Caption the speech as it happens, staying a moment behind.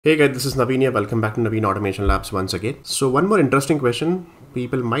Hey guys, this is Naveen here. Welcome back to Naveen Automation Labs once again. So one more interesting question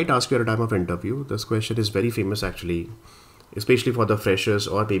people might ask you at a time of interview. This question is very famous actually, especially for the freshers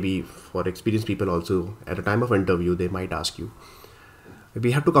or maybe for experienced people also. At a time of interview, they might ask you.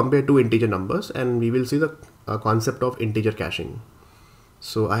 We have to compare two integer numbers and we will see the concept of integer caching.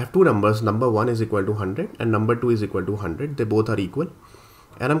 So I have two numbers. Number 1 is equal to 100 and number 2 is equal to 100. They both are equal.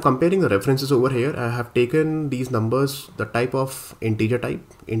 And I'm comparing the references over here. I have taken these numbers, the type of integer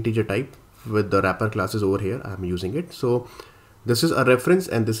type with the wrapper classes over here. I'm using it. So this is a reference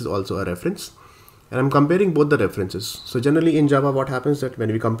and this is also a reference. And I'm comparing both the references. So generally in Java, what happens that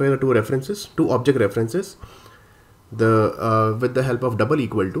when we compare the two references, two object references, with the help of double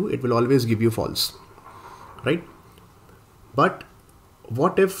equal to, it will always give you false, right? But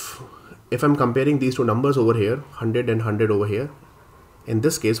what if I'm comparing these two numbers over here, 100 and 100 over here? In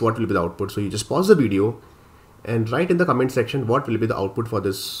this case, what will be the output? So you just pause the video and write in the comment section what will be the output for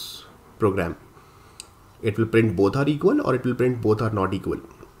this program. It will print both are equal or it will print both are not equal.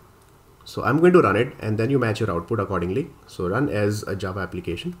 So I'm going to run it and then you match your output accordingly. So run as a Java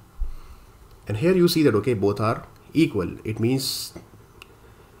application. And here you see that, okay, both are equal. It means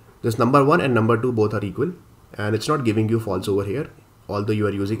this number 1 and number 2 both are equal and it's not giving you false over here. Although you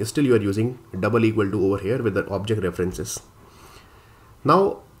are using double equal to over here with the object references.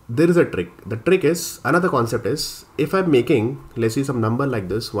 Now there is a trick. The trick is, another concept is, if I'm making, let's see, some number like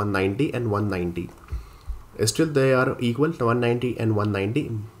this, 190 and 190, still they are equal to 190 and 190.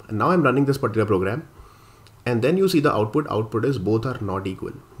 And now I'm running this particular program and then you see the output is both are not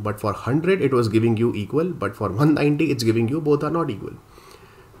equal. But for 100 it was giving you equal, but for 190 it's giving you both are not equal.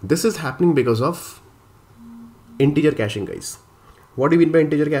 This is happening because of integer caching, guys. What do you mean by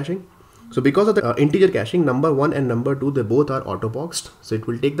integer caching? So because of the integer caching, number 1 and number 2, they both are auto boxed. So it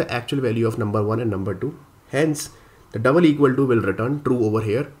will take the actual value of number 1 and number 2. Hence, the double equal to will return true over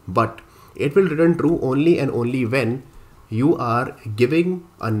here, but it will return true only and only when you are giving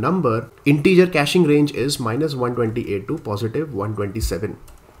a number. Integer caching range is -128 to +127.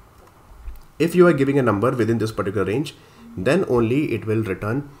 If you are giving a number within this particular range, then only it will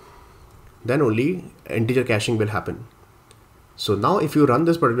return, then only integer caching will happen. So now if you run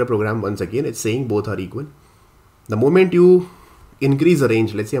this particular program once again, it's saying both are equal. The moment you increase the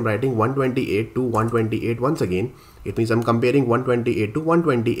range, let's say I'm writing 128 to 128 once again, it means I'm comparing 128 to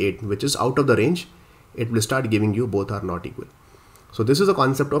 128, which is out of the range. It will start giving you both are not equal. So this is the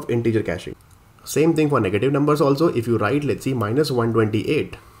concept of integer caching. Same thing for negative numbers also. If you write, let's see,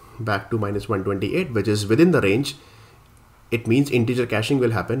 -128 back to -128, which is within the range, it means integer caching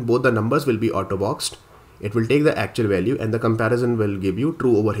will happen. Both the numbers will be auto boxed. It will take the actual value and the comparison will give you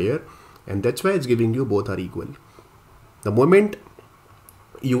true over here. And that's why it's giving you both are equal. The moment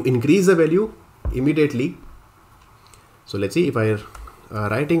you increase the value immediately. So let's see if I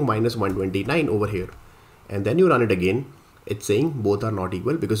writing -129 over here and then you run it again, it's saying both are not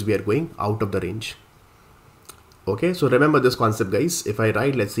equal because we are going out of the range. Okay, so remember this concept, guys. If I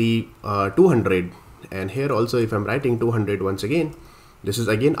write, let's see, 200 and here also if I'm writing 200 once again, this is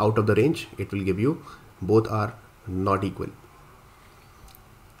again out of the range. It will give you both are not equal.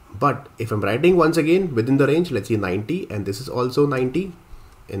 But if I'm writing once again within the range, let's see 90 and this is also 90.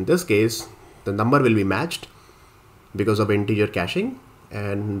 In this case, the number will be matched because of integer caching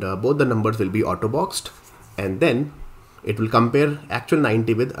and both the numbers will be auto boxed and then it will compare actual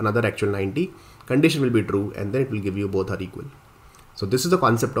 90 with another actual 90. Condition will be true and then it will give you both are equal. So this is the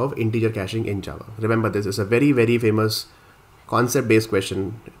concept of integer caching in Java. Remember, this is a very, very famous concept based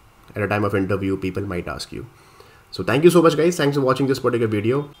question. At a time of interview, people might ask you. So thank you so much, guys. Thanks for watching this particular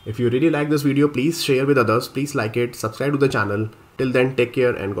video. If you really like this video, please share with others. Please like it, subscribe to the channel. Till then, take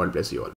care and God bless you all.